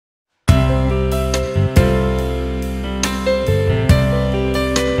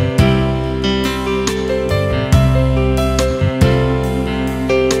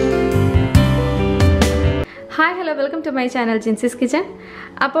Welcome to my channel ജിൻസിസ് kitchen.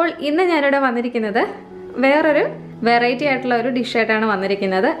 അപ്പോൾ ഇന്ന് ഞാനിവിടെ വന്നിരിക്കുന്നത് വേറൊരു വെറൈറ്റി ആയിട്ടുള്ള ഒരു ഡിഷായിട്ടാണ്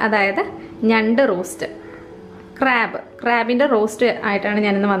വന്നിരിക്കുന്നത്. അതായത് ഞണ്ട് റോസ്റ്റ്, ക്രാബിൻ്റെ റോസ്റ്റ് ആയിട്ടാണ്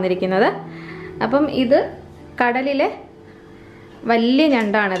ഞാനിന്ന് വന്നിരിക്കുന്നത്. അപ്പം ഇത് കടലിലെ വലിയ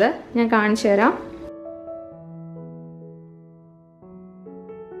ഞണ്ടാണിത്. ഞാൻ കാണിച്ചു തരാം.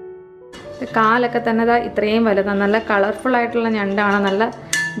 കാലൊക്കെ തന്നെ ഇത്രയും വലുതാണ്. നല്ല കളർഫുൾ ആയിട്ടുള്ള ഞണ്ടാണ്. നല്ല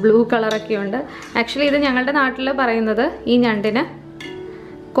ബ്ലൂ കളറൊക്കെ ഉണ്ട്. ആക്ച്വലി ഇത് ഞങ്ങളുടെ നാട്ടിൽ പറയുന്നത് ഈ ഞണ്ടിന്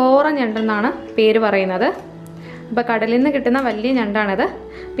കോറ ഞണ്ടെന്നാണ് പേര് പറയുന്നത്. അപ്പോൾ കടലിൽ നിന്ന് കിട്ടുന്ന വലിയ ഞണ്ടാണിത്.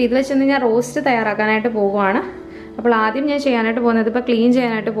 അപ്പോൾ ഇത് വെച്ച് ഞാൻ റോസ്റ്റ് തയ്യാറാക്കാനായിട്ട് പോവുകയാണ്. അപ്പോൾ ആദ്യം ഞാൻ ചെയ്യാനായിട്ട് പോകുന്നത് ഇപ്പോൾ ക്ലീൻ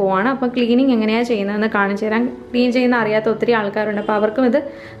ചെയ്യാനായിട്ട് പോവുകയാണ്. അപ്പോൾ ക്ലീനിങ് എങ്ങനെയാണ് ചെയ്യുന്നതെന്ന് കാണിച്ചു തരാം. ക്ലീൻ ചെയ്യുന്ന അറിയാത്ത ഒത്തിരി ആൾക്കാരുണ്ട്. അപ്പോൾ അവർക്കും ഇത്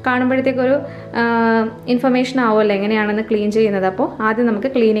കാണുമ്പോഴത്തേക്കൊരു ഇൻഫർമേഷൻ ആവുമല്ലോ എങ്ങനെയാണെന്ന് ക്ലീൻ ചെയ്യുന്നത്. അപ്പോൾ ആദ്യം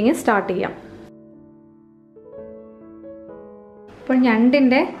നമുക്ക് ക്ലീനിങ് സ്റ്റാർട്ട് ചെയ്യാം. അപ്പോൾ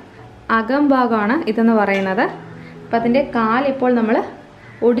ഞണ്ടിൻ്റെ അകം ഭാഗമാണ് ഇതെന്ന് പറയുന്നത്. അപ്പം അതിൻ്റെ കാലിപ്പോൾ നമ്മൾ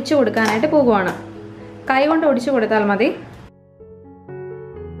ഒടിച്ചു കൊടുക്കാനായിട്ട് പോകുവാണ്. കൈ കൊണ്ട് ഒടിച്ചു കൊടുത്താൽ മതി.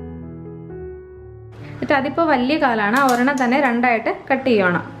 എന്നിട്ട് അതിപ്പോൾ വലിയ കാലാണ്. ഒരെണ്ണം തന്നെ രണ്ടായിട്ട് കട്ട്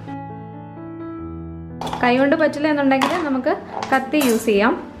ചെയ്യുവാണ്. കൈ കൊണ്ട് പറ്റില്ല എന്നുണ്ടെങ്കിൽ നമുക്ക് കത്തി യൂസ്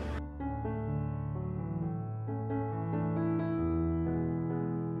ചെയ്യാം.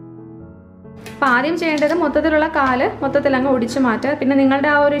 അപ്പം ആദ്യം ചെയ്യേണ്ടത് മൊത്തത്തിലുള്ള കാല് മൊത്തത്തിൽ അങ്ങ് ഒടിച്ചു മാറ്റുക. പിന്നെ നിങ്ങളുടെ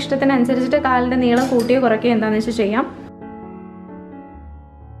ആ ഒരു ഇഷ്ടത്തിനനുസരിച്ചിട്ട് കാലിൻ്റെ നീളം കൂട്ടിയോ കുറയ്ക്കുകയോ എന്താണെന്ന് വെച്ചാൽ ചെയ്യാം.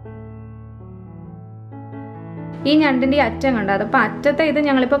 ഈ ഞണ്ടിൻ്റെ അറ്റം കണ്ടത്. അപ്പോൾ അറ്റത്തെ ഇത്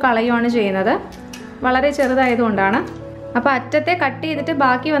ഞങ്ങളിപ്പോൾ കളയുവാണ് ചെയ്യുന്നത്. വളരെ ചെറുതായതുകൊണ്ടാണ്. അപ്പോൾ അറ്റത്തെ കട്ട് ചെയ്തിട്ട്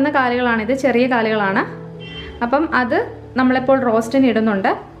ബാക്കി വന്ന കാലുകളാണിത്. ചെറിയ കാലുകളാണ്. അപ്പം അത് നമ്മളിപ്പോൾ റോസ്റ്റിന്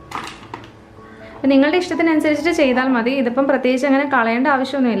ഇടുന്നുണ്ട്. നിങ്ങളുടെ ഇഷ്ടത്തിനനുസരിച്ചിട്ട് ചെയ്താൽ മതി. ഇതിപ്പം പ്രത്യേകിച്ച് അങ്ങനെ കളയേണ്ട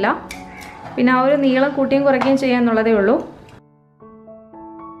ആവശ്യമൊന്നുമില്ല. പിന്നെ ആ ഒരു നീളം കൂട്ടിയും കുറയ്ക്കുകയും ചെയ്യാന്നുള്ളതേ ഉള്ളൂ.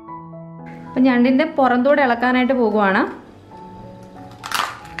 അപ്പം ഞണ്ടിൻ്റെ പുറന്തോടെ ഇളക്കാനായിട്ട് പോകുവാണ്.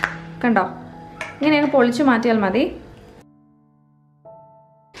 കണ്ടോ, ഇങ്ങനെയൊക്കെ പൊളിച്ചു മാറ്റിയാൽ മതി.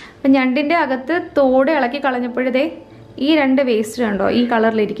 അപ്പം ഞണ്ടിൻ്റെ അകത്ത് തോട് ഇളക്കി കളഞ്ഞപ്പോഴേ ഈ രണ്ട് വേസ്റ്റ് കണ്ടോ, ഈ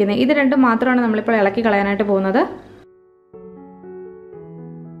കളറിലിരിക്കുന്നത്, ഇത് രണ്ടും മാത്രമാണ് നമ്മളിപ്പോൾ ഇളക്കി കളയാനായിട്ട് പോകുന്നത്.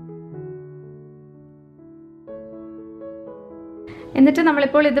 എന്നിട്ട്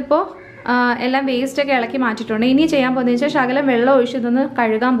നമ്മളിപ്പോൾ ഇതിപ്പോൾ എല്ലാം വേസ്റ്റൊക്കെ ഇളക്കി മാറ്റിയിട്ടുണ്ട്. ഇനി ചെയ്യാൻ പോകുന്നത് വെച്ചാൽ ശകലം വെള്ളം ഒഴിച്ച് ഇതൊന്ന്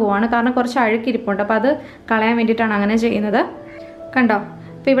കഴുകാൻ പോവാണ്. കാരണം കുറച്ച് അഴുക്കിരിപ്പുണ്ട്. അപ്പോൾ അത് കളയാൻ വേണ്ടിയിട്ടാണ് അങ്ങനെ ചെയ്യുന്നത്. കണ്ടോ,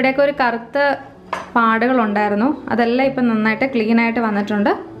 ഇപ്പോൾ ഇവിടെയൊക്കെ ഒരു കറുത്ത പാടുകളുണ്ടായിരുന്നു. അതെല്ലാം ഇപ്പം നന്നായിട്ട് ക്ലീനായിട്ട്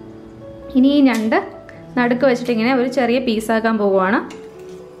വന്നിട്ടുണ്ട്. ഇനി ഈ ഞണ്ട് നടുക്ക് വെച്ചിട്ട് ഇങ്ങനെ ഒരു ചെറിയ പീസാക്കാൻ പോവുകയാണ്.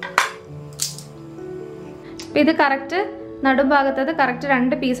 അപ്പം ഇത് കറക്റ്റ് നടുഭാഗത്തത് കറക്റ്റ്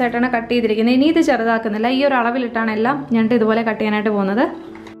 2 പീസായിട്ടാണ് കട്ട് ചെയ്തിരിക്കുന്നത്. ഇനി ഇത് ചെറുതാക്കുന്നില്ല. ഈ ഒരു അളവിലിട്ടാണ് എല്ലാം ഞണ്ട് ഇതുപോലെ കട്ട് ചെയ്യാനായിട്ട് പോകുന്നത്.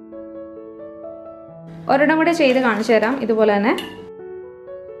 ഒരെണ്ണം കൂടെ ചെയ്ത് കാണിച്ചു തരാം. ഇതുപോലെ തന്നെ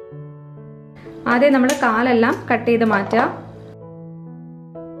ആദ്യം നമ്മൾ കാലെല്ലാം കട്ട് ചെയ്ത് മാറ്റുക.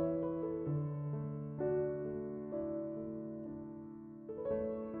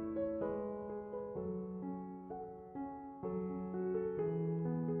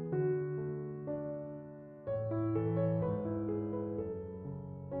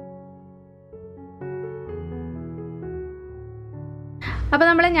 അപ്പോൾ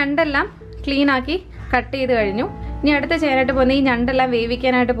നമ്മൾ ഞണ്ടെല്ലാം ക്ലീനാക്കി കട്ട് ചെയ്ത് കഴിഞ്ഞു. ഇനി അടുത്ത ചെയ്യാനായിട്ട് പോകുന്നത് ഈ ഞണ്ടെല്ലാം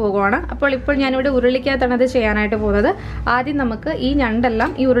വേവിക്കാനായിട്ട് പോകുവാണ്. ഇപ്പോൾ ഞാനിവിടെ ഉരുളിക്കകത്താണ് അത് ചെയ്യാനായിട്ട് പോകുന്നത്. ആദ്യം നമുക്ക് ഈ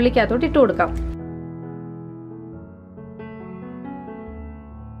ഞണ്ടെല്ലാം ഈ ഉരുളിക്കകത്തോട്ട് ഇട്ട് കൊടുക്കാം.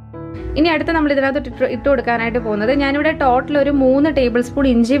 ഇനി അടുത്ത് നമ്മൾ ഇതിനകത്ത് ഇട്ട് കൊടുക്കാനായിട്ട് പോകുന്നത്, ഞാനിവിടെ ടോട്ടൽ ഒരു 3 ടേബിൾ സ്പൂൺ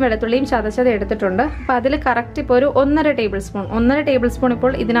ഇഞ്ചി വെളുത്തുള്ളിയും ചതച്ചത് എടുത്തിട്ടുണ്ട്. അപ്പോൾ അതിൽ കറക്റ്റ് ഇപ്പോൾ ഒരു 1.5 ടേബിൾ സ്പൂൺ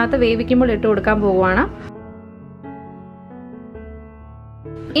ഇപ്പോൾ ഇതിനകത്ത് വേവിക്കുമ്പോൾ ഇട്ട് കൊടുക്കാൻ പോകുവാണ്.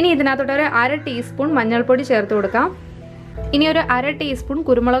 ഇനി ഇതിനകത്തോട്ട് ഒരു 1/2 ടീസ്പൂൺ മഞ്ഞൾപ്പൊടി ചേർത്ത് കൊടുക്കാം. ഇനി ഒരു 1/2 ടീസ്പൂൺ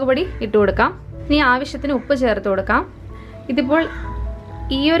കുരുമുളക് പൊടി ഇട്ട് കൊടുക്കാം. ഇനി ആവശ്യത്തിന് ഉപ്പ് ചേർത്ത് കൊടുക്കാം. ഇതിപ്പോൾ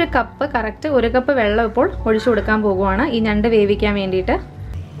ഈ ഒരു കപ്പ് കറക്റ്റ് 1 കപ്പ് വെള്ളം ഇപ്പോൾ ഒഴിച്ചു കൊടുക്കാൻ പോകുവാണ് ഈ ഞണ്ട് വേവിക്കാൻ വേണ്ടിയിട്ട്.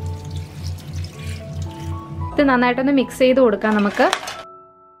 ഇത് നന്നായിട്ടൊന്ന് മിക്സ് ചെയ്ത് കൊടുക്കാം നമുക്ക്.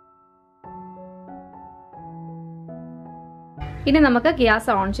 ഇനി നമുക്ക്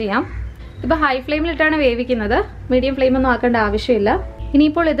ഗ്യാസ് ഓൺ ചെയ്യാം. ഇപ്പോൾ ഹൈ ഫ്ലെയിമിലിട്ടാണ് വേവിക്കുന്നത്. മീഡിയം ഫ്ലെയിമൊന്നും ആക്കേണ്ട ആവശ്യമില്ല.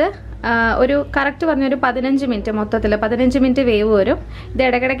 ഇനിയിപ്പോൾ ഇത് ഒരു കറക്റ്റ് പറഞ്ഞൊരു 15 മിനിറ്റ്, മൊത്തത്തിൽ 15 മിനിറ്റ് വേവ് വരും. ഇത്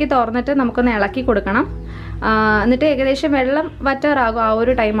ഇടയ്ക്കിടയ്ക്ക് തുറന്നിട്ട് നമുക്കൊന്ന് ഇളക്കി കൊടുക്കണം. എന്നിട്ട് ഏകദേശം വെള്ളം വറ്റാറാകും ആ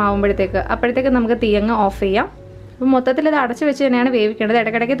ഒരു ടൈം ആകുമ്പോഴത്തേക്ക്. അപ്പോഴത്തേക്ക് നമുക്ക് തീയങ്ങ് ഓഫ് ചെയ്യാം. അപ്പം മൊത്തത്തിൽ ഇത് അടച്ചു വെച്ച് തന്നെയാണ് വേവിക്കേണ്ടത്.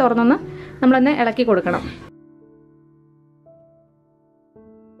 ഇടയ്ക്കിടയ്ക്ക് തുറന്നൊന്ന് നമ്മളൊന്ന് ഇളക്കി കൊടുക്കണം.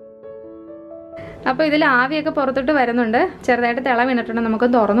 അപ്പോൾ ഇതിൽ ആവിയൊക്കെ പുറത്തോട്ട് വരുന്നുണ്ട്. ചെറുതായിട്ട് തിള വീണിട്ടുണ്ട്.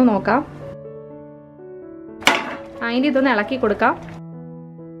 നമുക്കൊന്ന് തുറന്ന് നോക്കാം. അതിൻ്റെ ഇതൊന്ന് ഇളക്കി കൊടുക്കാം.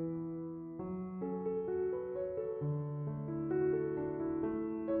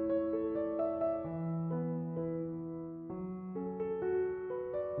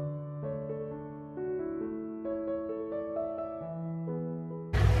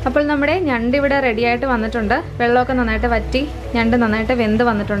 അപ്പോൾ നമ്മുടെ ഞണ്ട് ഇവിടെ റെഡി ആയിട്ട് വന്നിട്ടുണ്ട്. വെള്ളമൊക്കെ നന്നായിട്ട് വറ്റി ഞണ്ട് നന്നായിട്ട് വെന്ത്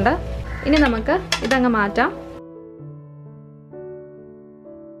വന്നിട്ടുണ്ട്. ഇനി നമുക്ക് ഇതങ്ങ് മാറ്റാം.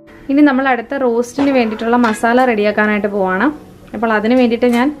 ഇനി നമ്മൾ അടുത്ത റോസ്റ്റിന് വേണ്ടിയിട്ടുള്ള മസാല റെഡിയാക്കാനായിട്ട് പോവാണ്. അപ്പോൾ അതിന് വേണ്ടിയിട്ട്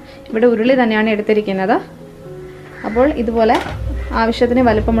ഞാൻ ഇവിടെ ഉരുളി തന്നെയാണ് എടുത്തിരിക്കുന്നത്. അപ്പോൾ ഇതുപോലെ ആവശ്യത്തിന്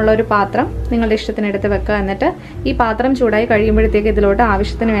വലുപ്പമുള്ള ഒരു പാത്രം നിങ്ങളുടെ ഇഷ്ടത്തിന് എടുത്ത് വെക്കുക. എന്നിട്ട് ഈ പാത്രം ചൂടായി കഴിയുമ്പോഴത്തേക്ക് ഇതിലോട്ട്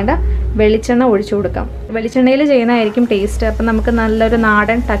ആവശ്യത്തിന് വേണ്ട വെളിച്ചെണ്ണ ഒഴിച്ചു കൊടുക്കാം. വെളിച്ചെണ്ണയിൽ ചെയ്യുന്നതായിരിക്കും ടേസ്റ്റ്. അപ്പം നമുക്ക് നല്ലൊരു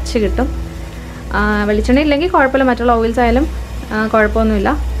നാടൻ ടച്ച് കിട്ടും. വെളിച്ചെണ്ണ ഇല്ലെങ്കിൽ കുഴപ്പമില്ല, മറ്റുള്ള ഓയിൽസ് ആയാലും കുഴപ്പമൊന്നുമില്ല.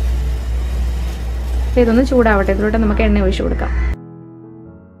 അപ്പോൾ ഇതൊന്ന് ചൂടാവട്ടെ. ഇതിലോട്ട് നമുക്ക് എണ്ണ ഒഴിച്ചു കൊടുക്കാം.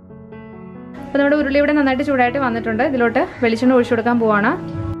 അപ്പോൾ നമ്മുടെ ഉരുളി ഇവിടെ നന്നായിട്ട് ചൂടായിട്ട് വന്നിട്ടുണ്ട്. ഇതിലോട്ട് വെളിച്ചെണ്ണ ഒഴിച്ചു കൊടുക്കാൻ പോവാണ്.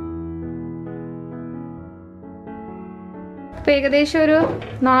 അപ്പോൾ ഏകദേശം ഒരു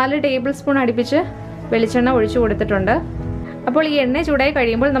 4 ടേബിൾ സ്പൂൺ അടുപ്പിച്ച് വെളിച്ചെണ്ണ ഒഴിച്ചു കൊടുത്തിട്ടുണ്ട്. അപ്പോൾ ഈ എണ്ണ ചൂടായി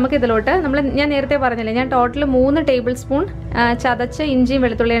കഴിയുമ്പോൾ നമുക്ക് ഇതിലോട്ട് ഞാൻ നേരത്തെ പറഞ്ഞില്ലേ, ഞാൻ ടോട്ടൽ 3 ടേബിൾ സ്പൂൺ ചതച്ച ഇഞ്ചിയും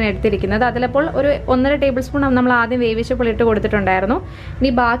വെളുത്തുള്ളിയാണ് എടുത്തിരിക്കുന്നത്. അതിലപ്പോൾ ഒരു 1.5 ടേബിൾ സ്പൂൺ നമ്മൾ ആദ്യം വേവിച്ചപ്പോൾ ഇട്ട് കൊടുത്തിട്ടുണ്ടായിരുന്നു.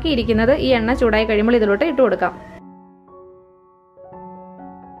 ഇനി ബാക്കി ഇരിക്കുന്നത് ഈ എണ്ണ ചൂടായി കഴിയുമ്പോൾ ഇതിലോട്ട് ഇട്ട് കൊടുക്കാം.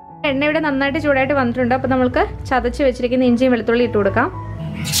 എണ്ണ ഇവിടെ നന്നായിട്ട് ചൂടായിട്ട് വന്നിട്ടുണ്ട്. അപ്പോൾ നമുക്ക് ചതച്ച് വെച്ചിരിക്കുന്ന ഇഞ്ചിയും വെളുത്തുള്ളി ഇട്ട് കൊടുക്കാം.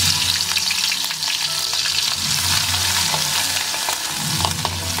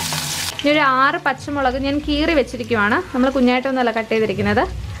 ഇനി ഒരു 6 പച്ചമുളക് ഞാൻ കീറി വെച്ചിരിക്കുവാണ്. നമ്മൾ കുഞ്ഞായിട്ടൊന്നുമല്ല കട്ട് ചെയ്തിരിക്കുന്നത്.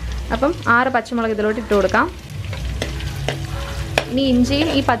 അപ്പം 6 പച്ചമുളക് ഇതിലോട്ട് ഇട്ട് കൊടുക്കാം. ഇനി ഇഞ്ചിയും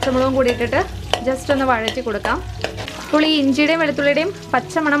ഈ പച്ചമുളകും കൂടി ഇട്ടിട്ട് ജസ്റ്റ് ഒന്ന് വഴറ്റി കൊടുക്കാം. അപ്പോൾ ഈ ഇഞ്ചിയുടെയും വെളുത്തുള്ളിയുടെയും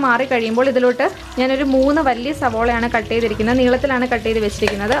പച്ചമണം മാറി കഴിയുമ്പോൾ ഇതിലോട്ട് ഞാനൊരു 3 വലിയ സവോളയാണ് കട്ട് ചെയ്തിരിക്കുന്നത്. നീളത്തിലാണ് കട്ട് ചെയ്ത്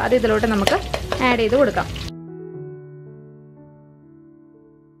വെച്ചിരിക്കുന്നത്. അത് ഇതിലോട്ട് നമുക്ക് ആഡ് ചെയ്ത് കൊടുക്കാം.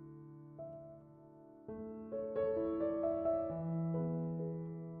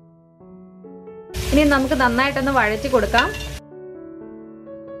 ഇനി നമുക്ക് നന്നായിട്ടൊന്ന് വഴറ്റി കൊടുക്കാം.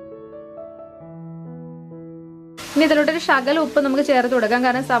 ഇനി ഇതിലോട്ടൊരു ശകല ഉപ്പ് നമുക്ക് ചേർത്ത് കൊടുക്കാം.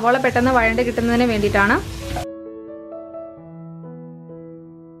 കാരണം സവോള പെട്ടെന്ന് വഴണ്ട് കിട്ടുന്നതിന് വേണ്ടിയിട്ടാണ്.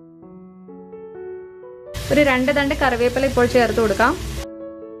 ഒരു 2 തണ്ട് കറിവേപ്പില ഇപ്പോൾ ചേർത്ത് കൊടുക്കാം.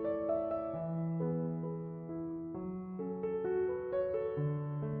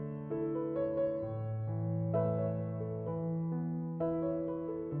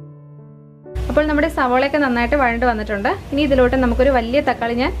 അപ്പോൾ നമ്മുടെ സവോളയൊക്കെ നന്നായിട്ട് വഴണ്ട് വന്നിട്ടുണ്ട്. ഇനി ഇതിലോട്ട് നമുക്കൊരു വലിയ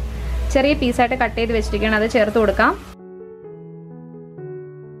തക്കാളി ഞാൻ ചെറിയ പീസായിട്ട് കട്ട് ചെയ്ത് വെച്ചിരിക്കുകയാണ്. അത് ചേർത്ത് കൊടുക്കാം.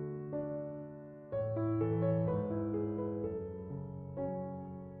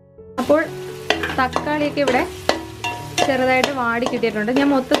 അപ്പോൾ തക്കാളിയൊക്കെ ഇവിടെ ചെറുതായിട്ട് വാടി കിട്ടിയിട്ടുണ്ട്. ഞാൻ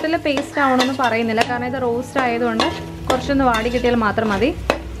മൊത്തത്തിൽ പേസ്റ്റ് ആവണമെന്ന് പറയുന്നില്ല, കാരണം ഇത് റോസ്റ്റ് ആയതുകൊണ്ട് കുറച്ചൊന്ന് വാടി കിട്ടിയാൽ മാത്രം മതി.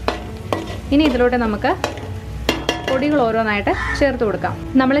 ഇനി ഇതിലോട്ട് നമുക്ക് പൊടികൾ ഓരോന്നായിട്ട് ചേർത്ത് കൊടുക്കാം.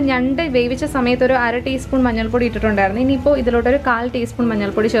 നമ്മൾ ഞണ്ട് വേവിച്ച സമയത്ത് ഒരു 1/2 ടീസ്പൂൺ മഞ്ഞൾപ്പൊടി ഇട്ടിട്ടുണ്ടായിരുന്നു. ഇനിയിപ്പോൾ ഇതിലോട്ടൊരു 1/4 ടീസ്പൂൺ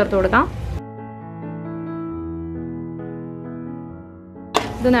മഞ്ഞൾപ്പൊടി ചേർത്ത് കൊടുക്കാം.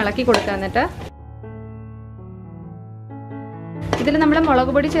 ഇതൊന്ന് ഇളക്കി കൊടുക്കുക. എന്നിട്ട് ഇതിൽ നമ്മൾ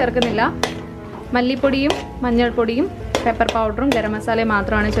മുളക് പൊടി ചേർക്കുന്നില്ല. മല്ലിപ്പൊടിയും മഞ്ഞൾപ്പൊടിയും പെപ്പർ പൗഡറും ഗരം മസാലയും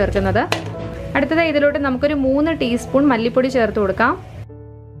മാത്രമാണ് ചേർക്കുന്നത്. അടുത്തത് ഇതിലോട്ട് നമുക്കൊരു 3 ടീസ്പൂൺ മല്ലിപ്പൊടി ചേർത്ത് കൊടുക്കാം.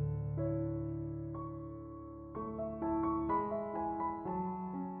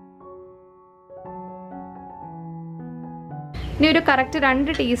 ഇനി ഒരു കറക്റ്റ്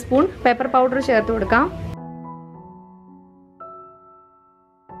 2 ടീസ്പൂൺ പെപ്പർ പൗഡർ ചേർത്ത് കൊടുക്കാം.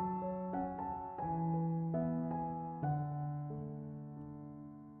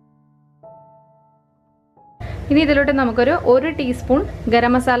 ഇനി ഇതിലോട്ട് നമുക്കൊരു 1 ടീസ്പൂൺ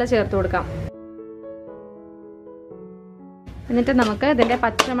ഗരം മസാല ചേർത്ത് കൊടുക്കാം. എന്നിട്ട് നമുക്ക് ഇതിന്റെ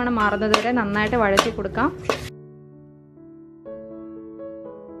പച്ചമണം മാറുന്നത് വരെ നന്നായിട്ട് വഴറ്റി കൊടുക്കാം.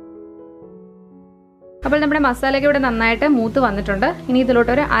 അപ്പോൾ നമ്മുടെ മസാലയ്ക്ക് ഇവിടെ നന്നായിട്ട് മൂത്ത് വന്നിട്ടുണ്ട്. ഇനി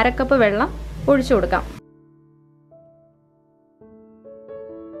ഇതിലോട്ട് ഒരു 1/2 കപ്പ് വെള്ളം ഒഴിച്ചു കൊടുക്കാം.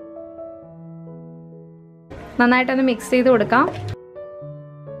 നന്നായിട്ടൊന്ന് മിക്സ് ചെയ്ത് കൊടുക്കാം.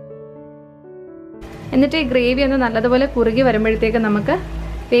 എന്നിട്ട് ഈ ഗ്രേവി ഒന്ന് നല്ലതുപോലെ കുറുകി വരുമ്പോഴത്തേക്ക് നമുക്ക്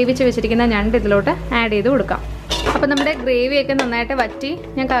വേവിച്ച് വെച്ചിരിക്കുന്ന ഞണ്ട് ഇതിലോട്ട് ആഡ് ചെയ്ത് കൊടുക്കാം. അപ്പോൾ നമ്മുടെ ഗ്രേവിയൊക്കെ നന്നായിട്ട് വറ്റി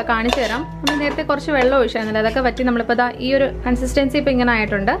ഞാൻ കാണിച്ചു തരാം. നമ്മൾ നേരത്തെ കുറച്ച് വെള്ളം ഒഴിച്ചായിരുന്നില്ല, അതൊക്കെ വറ്റി നമ്മളിപ്പോൾ ഈ ഒരു കൺസിസ്റ്റൻസി ഇപ്പോൾ ഇങ്ങനെ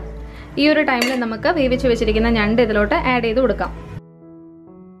ആയിട്ടുണ്ട്. ഈ ഒരു ടൈമിൽ നമുക്ക് വേവിച്ച് വെച്ചിരിക്കുന്ന ഞണ്ട് ഇതിലോട്ട് ആഡ് ചെയ്ത് കൊടുക്കാം.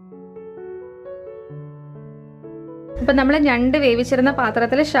 അപ്പം നമ്മൾ ഞണ്ട് വേവിച്ചിരുന്ന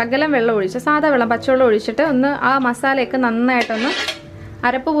പാത്രത്തിൽ ശകലം വെള്ളം ഒഴിച്ച്, സാധാ വെള്ളം, പച്ചവെള്ളം ഒഴിച്ചിട്ട് ഒന്ന് ആ മസാലയൊക്കെ നന്നായിട്ടൊന്ന്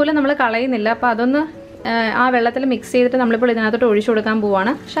അരപ്പ് പോലും നമ്മൾ കളയുന്നില്ല. അപ്പോൾ അതൊന്ന് ആ വെള്ളത്തിൽ മിക്സ് ചെയ്തിട്ട് നമ്മളിപ്പോൾ ഇതിനകത്തോട്ട് ഒഴിച്ചു കൊടുക്കാൻ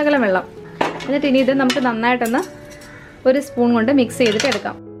പോവാണ് ശകലം വെള്ളം. എന്നിട്ട് ഇനി ഇത് നമുക്ക് നന്നായിട്ടൊന്ന് ഒരു സ്പൂൺ കൊണ്ട് മിക്സ് ചെയ്തിട്ട്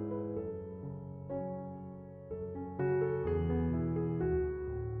എടുക്കാം.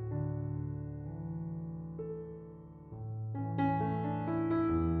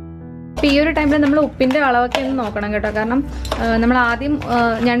 അപ്പോൾ ഈ ഒരു ടൈമിൽ നമ്മൾ ഉപ്പിൻ്റെ അളവൊക്കെ ഒന്ന് നോക്കണം കേട്ടോ. കാരണം നമ്മൾ ആദ്യം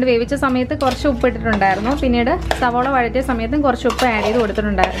ഞണ്ട് വേവിച്ച സമയത്ത് കുറച്ച് ഉപ്പ് ഇട്ടിട്ടുണ്ടായിരുന്നു. പിന്നീട് സവോള വഴറ്റിയ സമയത്തും കുറച്ച് ഉപ്പ് ആഡ് ചെയ്ത്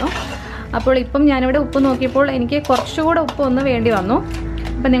കൊടുത്തിട്ടുണ്ടായിരുന്നു. അപ്പോൾ ഇപ്പം ഞാനിവിടെ ഉപ്പ് നോക്കിയപ്പോൾ എനിക്ക് കുറച്ചുകൂടെ ഉപ്പ് ഒന്ന് വേണ്ടി വന്നു.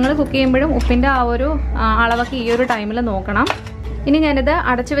 അപ്പം നിങ്ങൾ കുക്ക് ചെയ്യുമ്പോഴും ഉപ്പിൻ്റെ ആ ഒരു അളവൊക്കെ ഈ ഒരു ടൈമിൽ നോക്കണം. ഇനി ഞാനിത്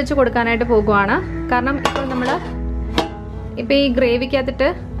അടച്ചു വെച്ച് കൊടുക്കാനായിട്ട് പോകുവാണ്. കാരണം ഇപ്പോൾ ഈ ഗ്രേവിക്കകത്തിട്ട്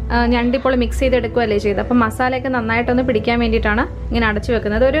ഞണ്ടിപ്പോൾ മിക്സ് ചെയ്തെടുക്കുകയല്ലേ ചെയ്തത്. അപ്പം മസാലയൊക്കെ നന്നായിട്ടൊന്ന് പിടിക്കാൻ വേണ്ടിയിട്ടാണ് ഇങ്ങനെ അടച്ചു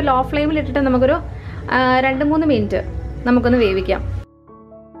വെക്കുന്നത്. ഒരു ലോ ഫ്ലെയിമിൽ ഇട്ടിട്ട് നമുക്കൊരു 2-3 മിനിറ്റ് നമുക്കൊന്ന് വേവിക്കാം.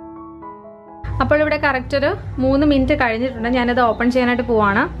 അപ്പോൾ ഇവിടെ കറക്റ്റ് ഒരു 3 മിനിറ്റ് കഴിഞ്ഞിട്ടുണ്ട്. ഞാനിത് ഓപ്പൺ ചെയ്യാനായിട്ട്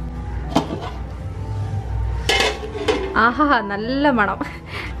പോവാണ്. ആഹാ, നല്ല മണം.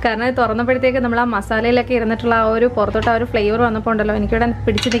 കാരണം ഇത് തുറന്നപ്പോഴത്തേക്ക് നമ്മൾ ആ മസാലയിലൊക്കെ ഇരുന്നിട്ടുള്ള ആ ഒരു പുറത്തോട്ട് ആ ഒരു ഫ്ലേവർ വന്നപ്പോൾ ഉണ്ടല്ലോ, എനിക്കിവിടെ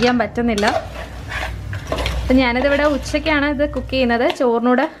പിടിച്ചിരിക്കാൻ പറ്റുന്നില്ല. അപ്പം ഞാനിതിവിടെ ഉച്ചയ്ക്കാണ് ഇത് കുക്ക് ചെയ്യുന്നത്.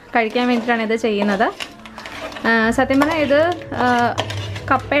 ചോറിനൂടെ കഴിക്കാൻ വേണ്ടിയിട്ടാണ് ഇത് ചെയ്യുന്നത്. സത്യം പറഞ്ഞാൽ ഇത്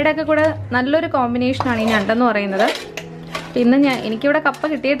കപ്പയുടെ ഒക്കെ കൂടെ നല്ലൊരു കോമ്പിനേഷനാണ് ഈ ഞണ്ടെന്ന് പറയുന്നത്. ഇന്ന് എനിക്കിവിടെ കപ്പ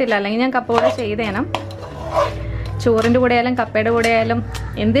കിട്ടിയിട്ടില്ല, അല്ലെങ്കിൽ ഞാൻ കപ്പ കൂടെ ചെയ്തേനം. ചോറിൻ്റെ കൂടെ ആയാലും കപ്പയുടെ കൂടെ ആയാലും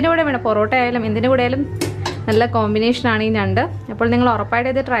എന്തിൻ്റെ കൂടെ വേണം, പൊറോട്ട ആയാലും എന്തിൻ്റെ കൂടെ ആയാലും നല്ല കോമ്പിനേഷനാണ് ഈ ഞണ്ട്. അപ്പോൾ നിങ്ങൾ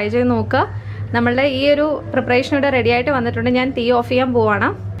ഉറപ്പായിട്ട് ഇത് ട്രൈ ചെയ്ത് നോക്കുക. നമ്മളുടെ ഈ ഒരു പ്രിപ്പറേഷൻ ഇവിടെ റെഡി ആയിട്ട് വന്നിട്ടുണ്ട്. ഞാൻ തീ ഓഫ് ചെയ്യാൻ പോവാണ്.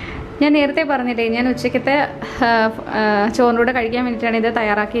 ഞാൻ നേരത്തെ പറഞ്ഞില്ലേ, ഞാൻ ഉച്ചയ്ക്കത്തെ ചോറിനൂടെ കഴിക്കാൻ വേണ്ടിയിട്ടാണ് ഇത്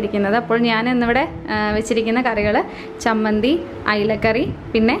തയ്യാറാക്കിയിരിക്കുന്നത്. അപ്പോൾ ഞാൻ ഇന്നിവിടെ വെച്ചിരിക്കുന്ന കറികൾ ചമ്മന്തി, അയിലക്കറി,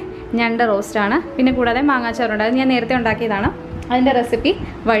 പിന്നെ ഞണ്ട് റോസ്റ്റാണ്. പിന്നെ കൂടാതെ മാങ്ങാച്ചാറുണ്ട്. അത് ഞാൻ നേരത്തെ ഉണ്ടാക്കിയതാണ്. അതിൻ്റെ റെസിപ്പി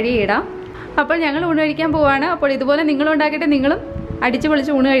വഴിയിടാം. അപ്പോൾ ഞങ്ങൾ ഊണ് കഴിക്കാൻ പോവാണ്. അപ്പോൾ ഇതുപോലെ നിങ്ങളും ഉണ്ടാക്കിയിട്ട് നിങ്ങളും അടിച്ചു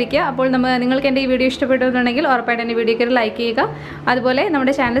പൊളിച്ച് ഊണ് കഴിക്കുക. അപ്പോൾ നിങ്ങൾക്ക് എൻ്റെ ഈ വീഡിയോ ഇഷ്ടപ്പെട്ടുണ്ടെങ്കിൽ ഉറപ്പായിട്ട് എൻ്റെ വീഡിയോയ്ക്ക് ഒരു ലൈക്ക് ചെയ്യുക. അതുപോലെ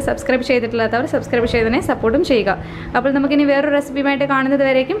നമ്മുടെ ചാനൽ സബ്സ്ക്രൈബ് ചെയ്തിട്ടില്ലാത്തവർ സബ്സ്ക്രൈബ് ചെയ്തതിനെ സപ്പോർട്ടും ചെയ്യുക. അപ്പോൾ നമുക്കിനി വേറൊരു റെസിപ്പിയുമായിട്ട് കാണുന്നത്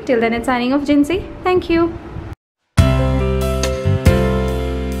വരേക്കും till then it's signing off Jincy. Thank you.